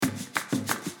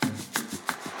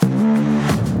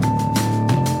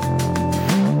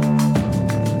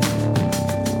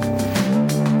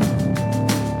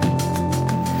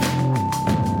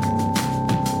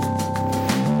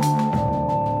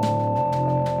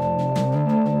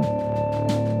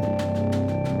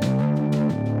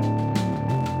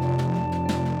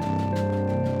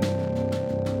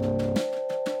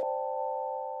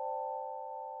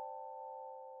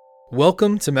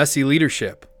Welcome to Messy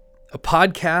Leadership, a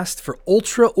podcast for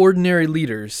ultra-ordinary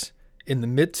leaders in the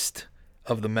midst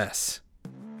of the mess.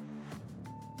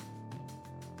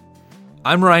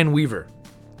 I'm Ryan Weaver.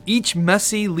 Each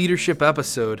Messy Leadership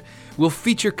episode will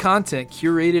feature content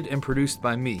curated and produced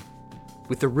by me,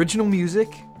 with original music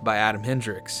by Adam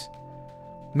Hendricks.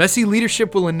 Messy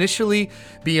Leadership will initially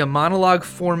be a monologue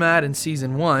format in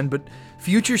Season 1, but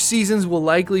future seasons will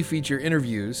likely feature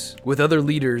interviews with other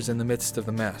leaders in the midst of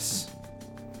the mess.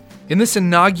 In this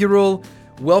inaugural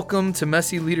Welcome to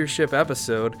Messy Leadership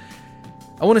episode,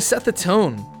 I want to set the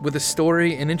tone with a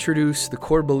story and introduce the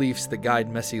core beliefs that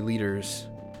guide messy leaders.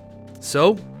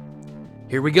 So,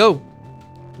 here we go.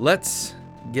 Let's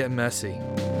get messy.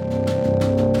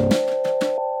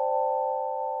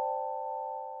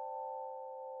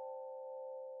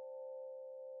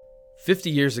 "50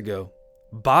 years ago,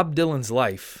 Bob Dylan's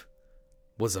life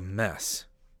was a mess.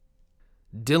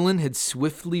 Dylan had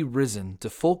swiftly risen to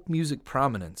folk music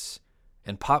prominence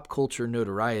and pop culture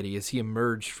notoriety as he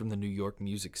emerged from the New York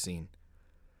music scene.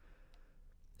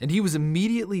 And he was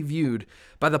immediately viewed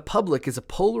by the public as a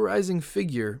polarizing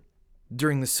figure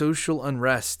during the social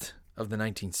unrest of the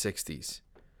 1960s.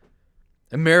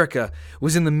 America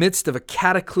was in the midst of a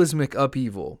cataclysmic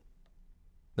upheaval.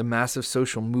 The massive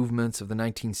social movements of the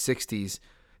 1960s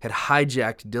had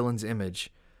hijacked Dylan's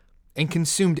image and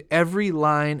consumed every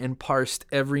line and parsed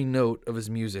every note of his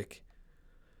music.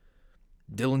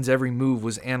 Dylan's every move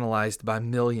was analyzed by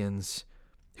millions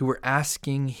who were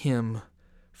asking him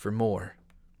for more.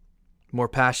 More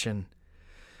passion,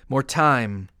 more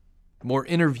time, more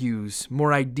interviews,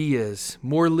 more ideas,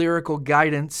 more lyrical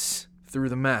guidance through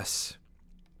the mess.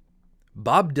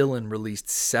 Bob Dylan released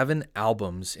 7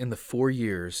 albums in the 4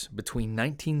 years between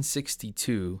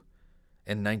 1962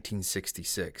 and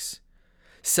 1966,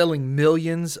 selling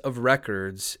millions of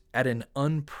records at an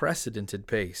unprecedented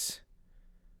pace.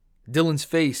 Dylan's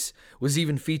face was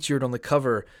even featured on the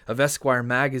cover of Esquire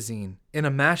magazine in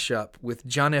a mashup with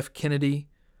John F. Kennedy,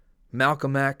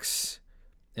 Malcolm X,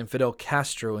 and Fidel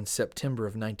Castro in September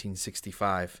of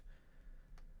 1965.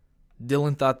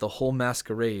 Dylan thought the whole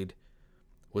masquerade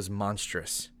was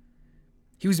monstrous.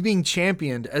 He was being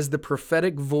championed as the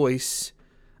prophetic voice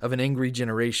of an angry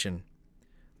generation,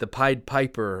 the Pied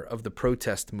Piper of the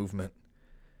protest movement,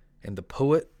 and the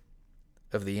poet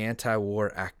of the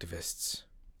anti-war activists.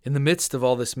 In the midst of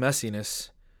all this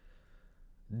messiness,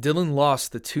 Dylan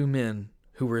lost the 2 men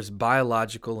who were his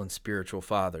biological and spiritual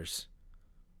fathers.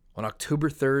 On October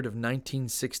 3rd of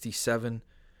 1967,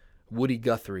 Woody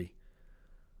Guthrie,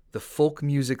 the folk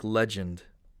music legend,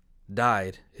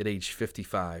 died at age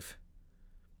 55.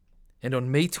 And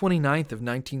on May 29th of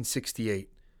 1968,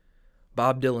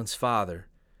 Bob Dylan's father,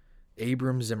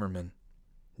 Abram Zimmerman,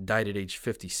 died at age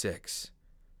 56.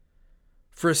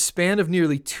 For a span of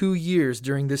nearly 2 years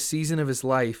during this season of his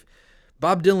life,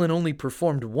 Bob Dylan only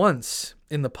performed once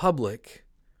in the public,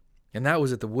 and that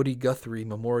was at the Woody Guthrie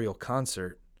Memorial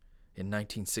Concert in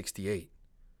 1968.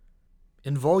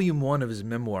 In Volume 1 of his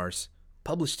memoirs,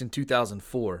 published in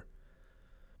 2004,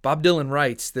 Bob Dylan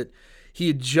writes that he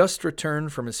had just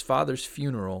returned from his father's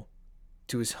funeral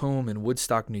to his home in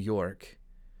Woodstock, New York,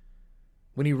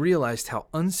 when he realized how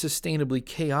unsustainably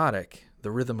chaotic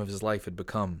the rhythm of his life had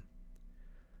become.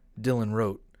 Dylan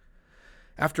wrote,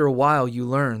 "After a while, you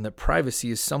learn that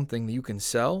privacy is something that you can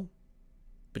sell,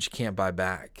 but you can't buy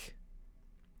back."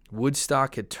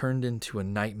 Woodstock had turned into a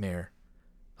nightmare,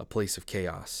 a place of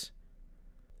chaos.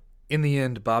 In the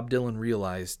end, Bob Dylan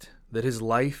realized that his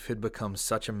life had become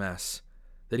such a mess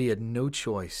that he had no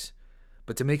choice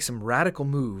but to make some radical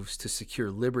moves to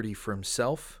secure liberty for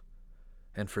himself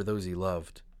and for those he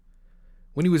loved.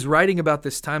 When he was writing about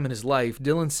this time in his life,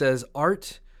 Dylan says,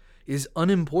 "Art is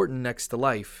unimportant next to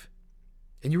life,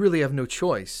 and you really have no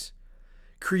choice.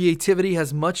 Creativity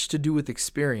has much to do with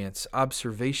experience,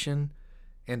 observation,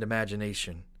 and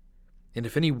imagination. And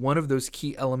if any one of those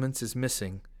key elements is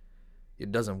missing,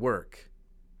 it doesn't work."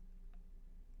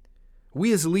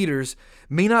 We as leaders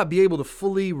may not be able to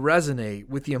fully resonate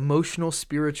with the emotional,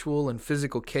 spiritual, and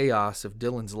physical chaos of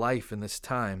Dylan's life in this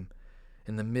time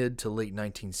in the mid to late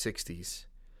 1960s.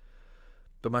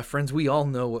 But my friends, we all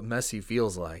know what messy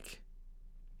feels like.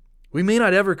 We may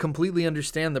not ever completely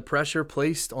understand the pressure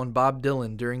placed on Bob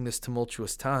Dylan during this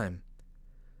tumultuous time,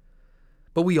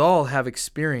 but we all have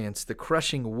experienced the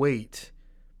crushing weight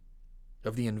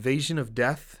of the invasion of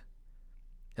death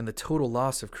and the total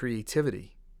loss of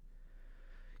creativity.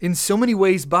 In so many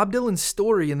ways, Bob Dylan's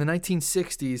story in the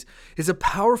 1960s is a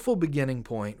powerful beginning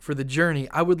point for the journey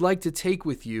I would like to take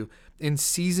with you in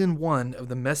Season 1 of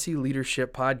the Messy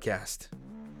Leadership Podcast.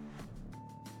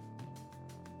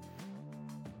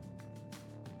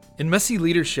 In Messy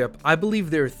Leadership, I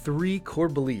believe there are 3 core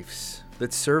beliefs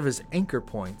that serve as anchor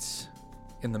points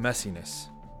in the messiness.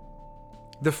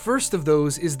 The first of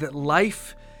those is that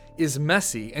life is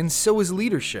messy, and so is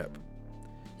leadership.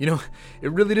 It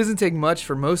really doesn't take much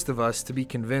for most of us to be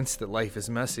convinced that life is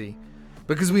messy,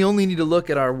 because we only need to look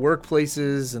at our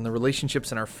workplaces and the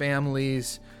relationships in our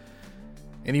families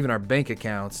and even our bank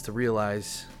accounts to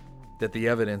realize that the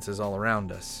evidence is all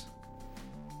around us.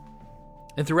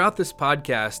 And throughout this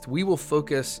podcast, we will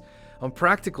focus on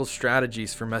practical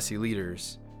strategies for messy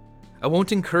leaders. I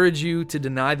won't encourage you to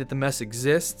deny that the mess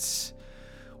exists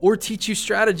or teach you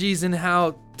strategies in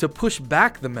how to push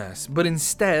back the mess, but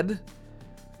instead,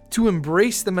 to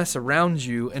embrace the mess around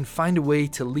you and find a way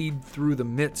to lead through the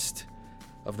midst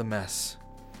of the mess.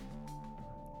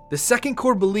 The second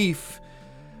core belief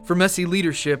for messy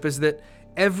leadership is that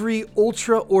every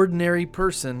ultra-ordinary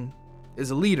person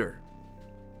is a leader.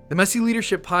 The Messy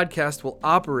Leadership Podcast will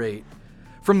operate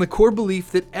from the core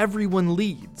belief that everyone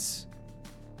leads.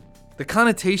 The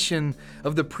connotation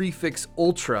of the prefix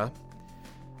ultra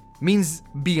means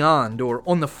beyond or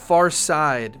on the far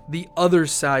side, the other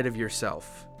side of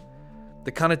yourself.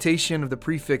 The connotation of the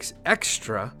prefix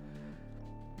extra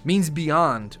means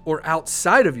beyond or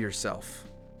outside of yourself.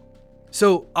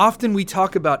 So often we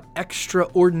talk about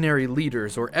extraordinary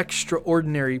leaders or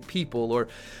extraordinary people or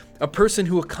a person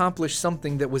who accomplished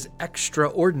something that was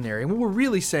extraordinary. And what we're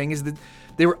really saying is that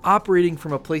they were operating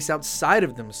from a place outside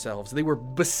of themselves. They were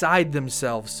beside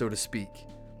themselves, so to speak.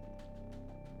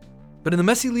 But in the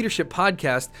Messy Leadership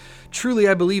Podcast, truly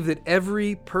I believe that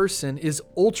every person is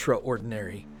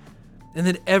ultra-ordinary, and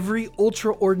that every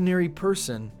ultra-ordinary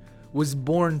person was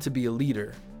born to be a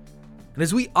leader. And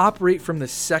as we operate from the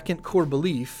second core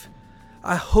belief,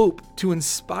 I hope to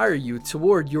inspire you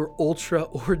toward your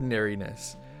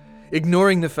ultra-ordinariness,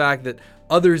 ignoring the fact that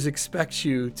others expect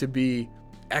you to be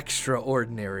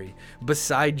extraordinary,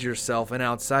 beside yourself and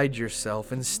outside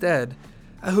yourself. Instead,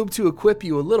 I hope to equip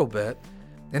you a little bit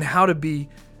in how to be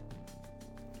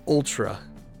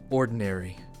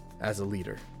ultra-ordinary as a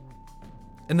leader.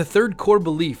 And the third core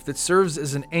belief that serves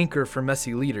as an anchor for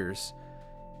messy leaders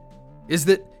is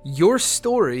that your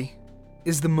story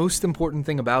is the most important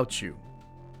thing about you.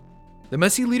 The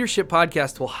Messy Leadership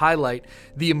Podcast will highlight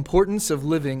the importance of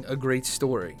living a great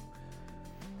story.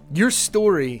 Your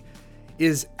story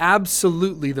is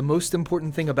absolutely the most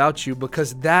important thing about you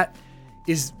because that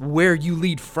is where you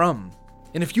lead from.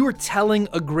 And if you are telling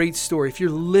a great story, if you're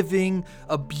living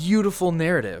a beautiful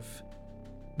narrative,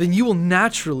 then you will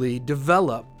naturally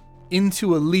develop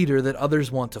into a leader that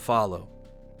others want to follow.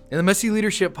 In the Messy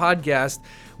Leadership Podcast,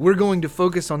 we're going to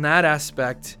focus on that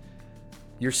aspect,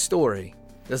 your story,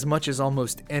 as much as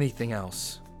almost anything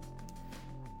else.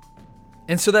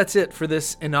 And so that's it for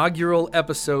this inaugural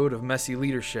episode of Messy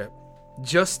Leadership.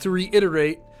 Just to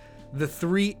reiterate, the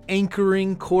 3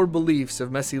 anchoring core beliefs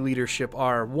of messy leadership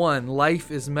are: 1,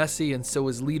 life is messy and so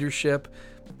is leadership.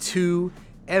 2,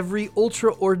 every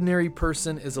ultra-ordinary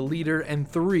person is a leader. And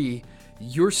 3,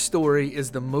 your story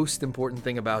is the most important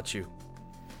thing about you.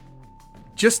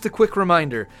 Just a quick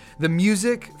reminder, the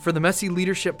music for the Messy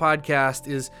Leadership Podcast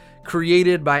is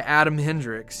created by Adam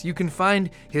Hendricks. You can find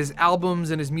his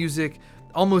albums and his music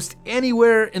almost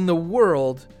anywhere in the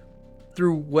world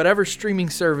through whatever streaming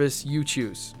service you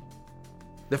choose.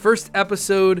 The first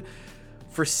episode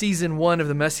for season 1 of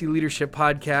the Messy Leadership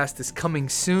Podcast is coming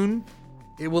soon.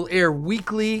 It will air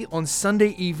weekly on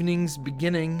Sunday evenings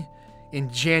beginning in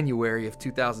January of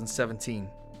 2017.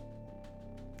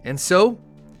 And so,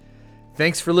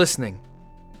 thanks for listening.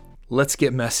 Let's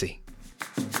get messy.